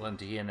 so we'll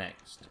enter here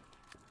next.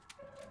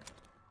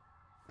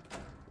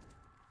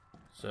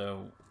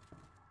 So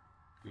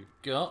we've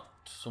got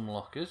some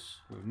lockers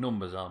with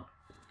numbers on.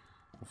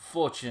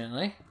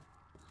 Unfortunately,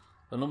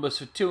 the numbers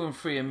for 2 and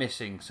 3 are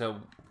missing,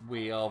 so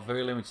we are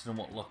very limited on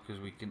what lockers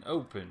we can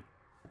open.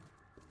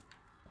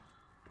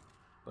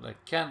 But I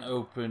can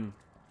open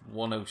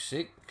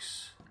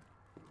 106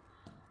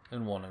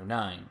 and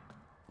 109.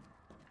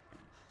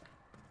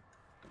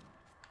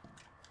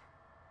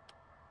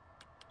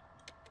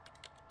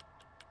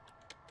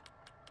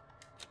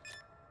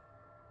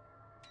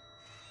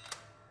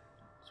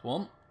 That's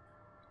 1.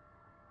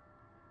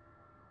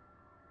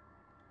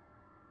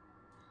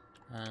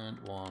 And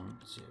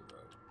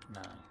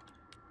 109.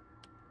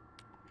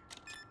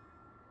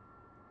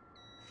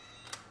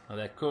 Now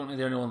they're currently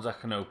the only ones I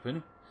can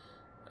open,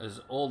 as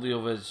all the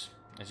others,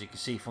 as you can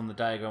see from the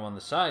diagram on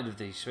the side of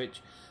the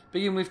switch,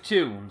 begin with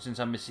 2, and since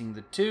I'm missing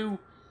the 2,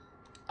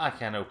 I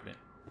can't open it.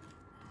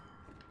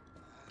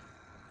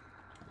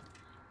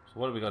 So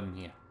what have we got in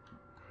here?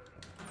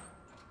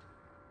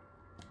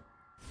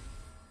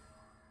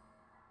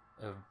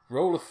 A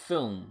roll of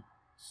film.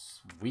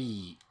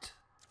 Sweet.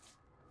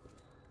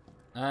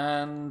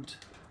 And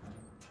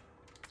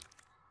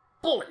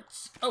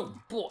bullets. Oh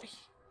boy.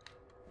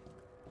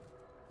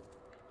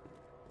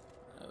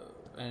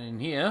 And in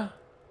here,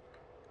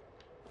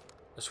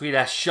 a sweet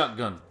ass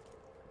shotgun.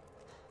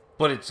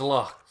 But it's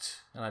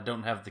locked, and I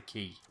don't have the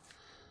key.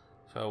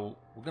 So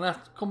we're gonna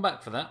have to come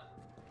back for that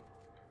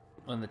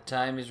when the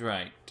time is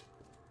right.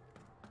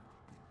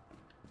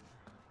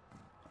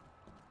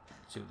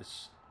 Let's see what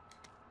this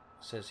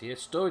says here.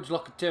 Storage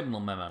locker terminal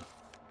memo.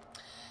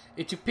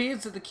 It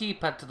appears that the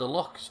keypad to the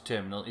lockers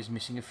terminal is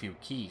missing a few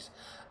keys.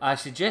 I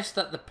suggest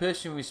that the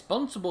person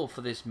responsible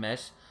for this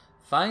mess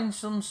find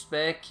some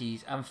spare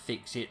keys and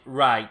fix it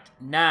right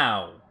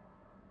now.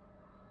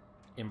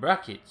 In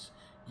brackets,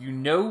 you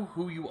know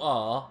who you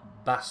are,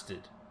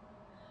 bastard.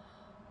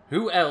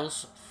 Who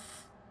else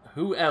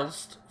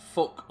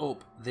fuck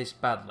up this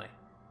badly?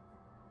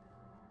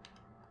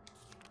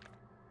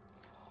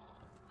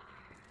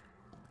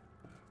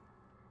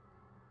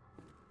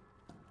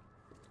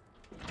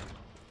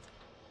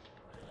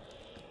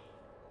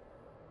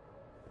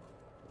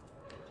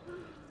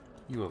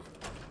 You have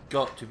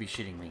got to be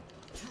shitting me.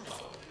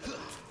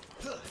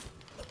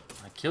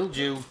 I killed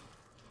you.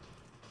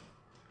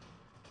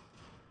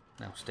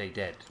 Now stay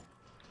dead.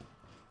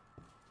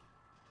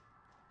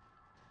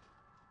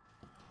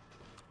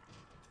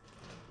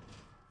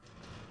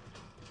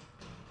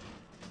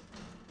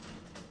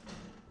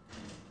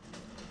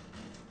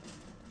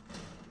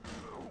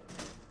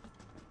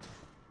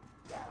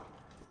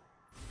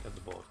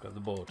 Grab the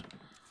board.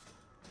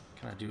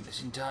 Can I do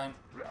this in time?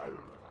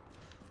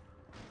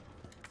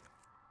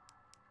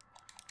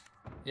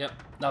 Yep,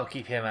 that'll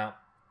keep him out.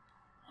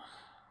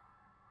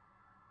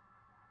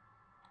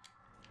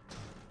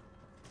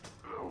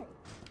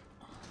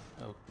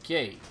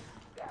 Okay.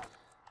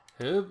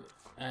 Herb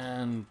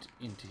and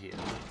into here.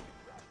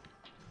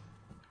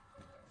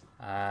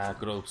 Ah,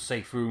 good old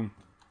safe room.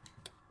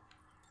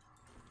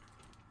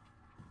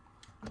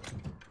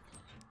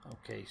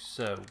 Okay,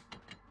 so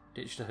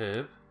ditch the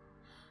herb.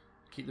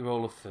 Keep the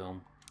roll of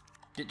film.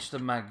 Ditch the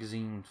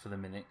magazine for the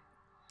minute.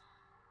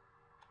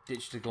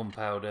 Ditch the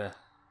gunpowder.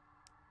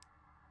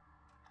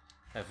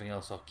 Everything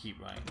else I'll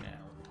keep right now.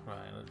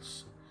 Right,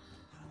 let's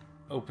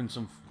open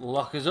some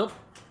lockers up.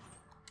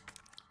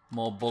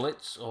 More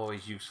bullets,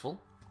 always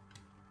useful.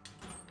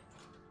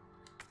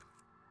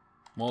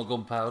 More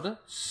gunpowder,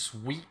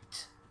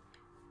 sweet.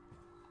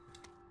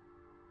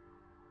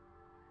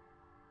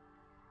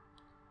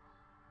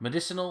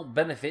 Medicinal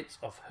benefits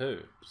of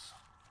herbs.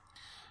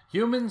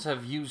 Humans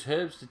have used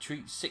herbs to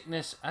treat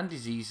sickness and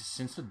disease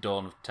since the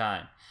dawn of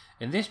time.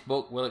 In this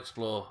book, we'll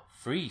explore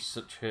 3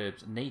 such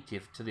herbs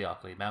native to the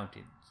Arklay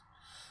Mountains.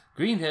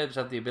 Green herbs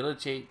have the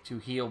ability to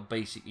heal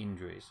basic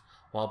injuries,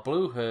 while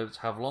blue herbs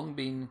have long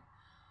been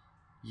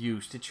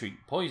used to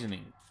treat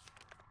poisoning.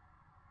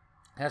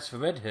 As for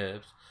red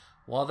herbs,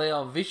 while they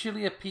are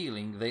visually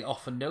appealing, they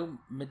offer no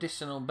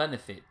medicinal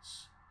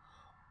benefits,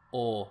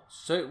 or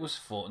so it was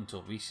thought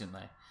until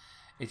recently.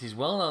 It is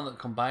well known that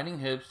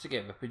combining herbs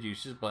together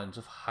produces blends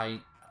that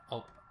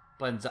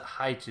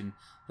heighten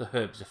the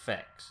herb's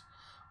effects,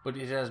 but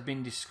it has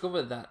been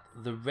discovered that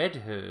the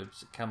red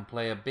herbs can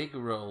play a big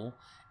role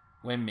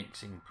when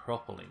mixing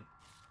properly.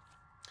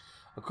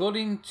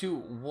 According to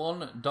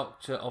one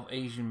doctor of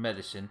Asian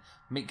medicine,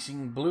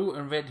 mixing blue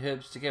and red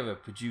herbs together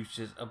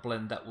produces a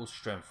blend that will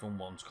strengthen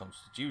one's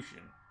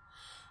constitution.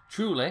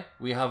 Truly,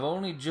 we have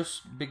only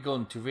just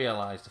begun to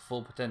realise the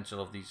full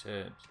potential of these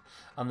herbs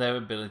and their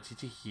ability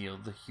to heal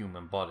the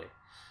human body.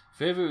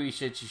 Further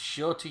research is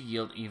sure to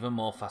yield even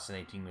more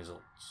fascinating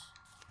results.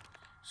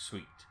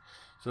 Sweet.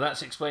 So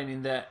that's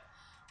explaining that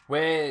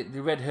where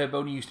the red herb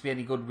only used to be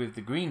any good with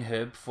the green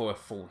herb for a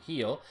full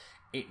heal,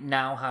 it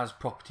now has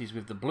properties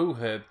with the blue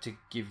herb to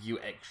give you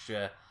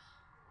extra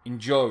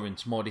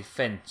endurance, more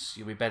defense.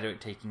 You'll be better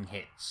at taking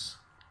hits.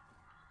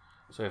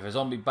 So if a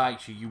zombie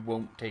bites you, you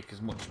won't take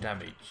as much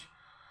damage.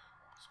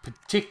 It's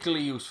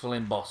particularly useful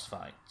in boss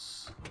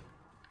fights.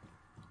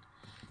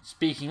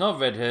 Speaking of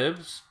red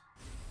herbs,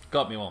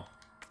 got me one.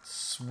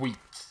 Sweet.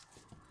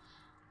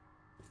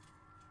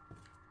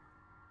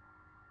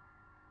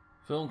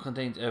 Film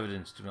contains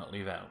evidence, do not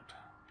leave out.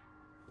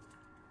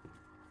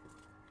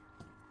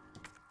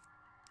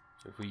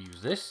 So if we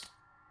use this.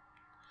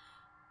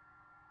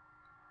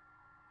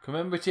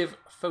 Commemorative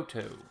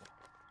photo.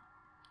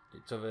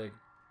 It's of a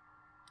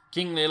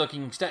kingly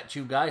looking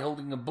statue guy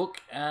holding a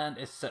book and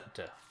a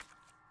scepter.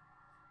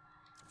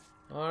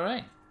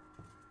 Alright.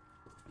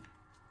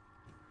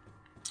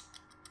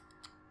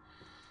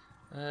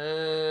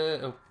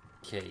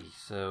 Okay,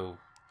 so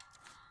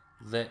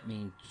let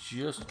me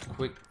just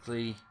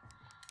quickly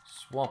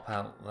swap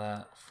out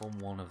that for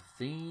one of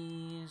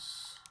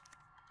these.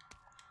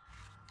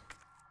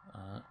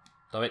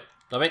 Stop it.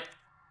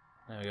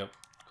 There we go.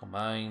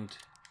 Combined.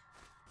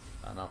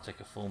 And I'll take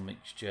a full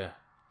mixture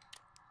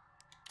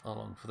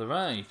along for the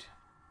ride.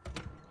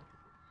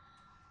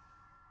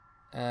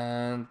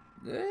 And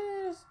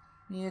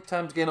yeah,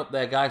 time's getting up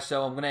there, guys,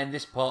 so I'm going to end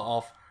this part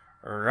off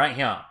right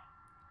here.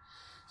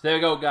 So there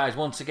we go, guys.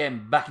 Once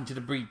again, back into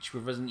the breach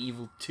with Resident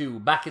Evil 2.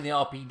 Back in the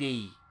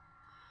RPD.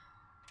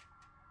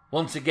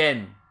 Once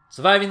again,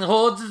 surviving the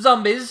hordes of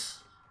zombies.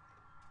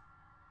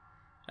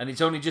 And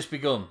it's only just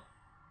begun.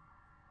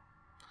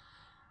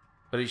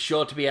 But it's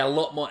sure to be a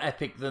lot more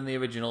epic than the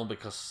original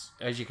because,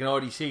 as you can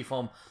already see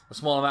from the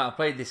small amount I've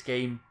played this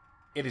game,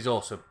 it is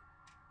awesome.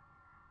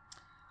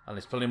 And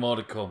there's plenty more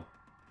to come.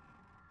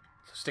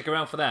 So stick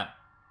around for that.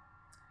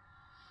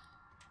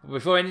 But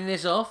before ending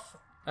this off,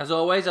 as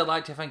always, I'd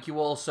like to thank you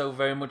all so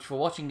very much for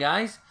watching,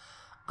 guys.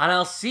 And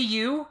I'll see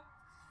you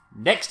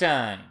next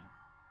time.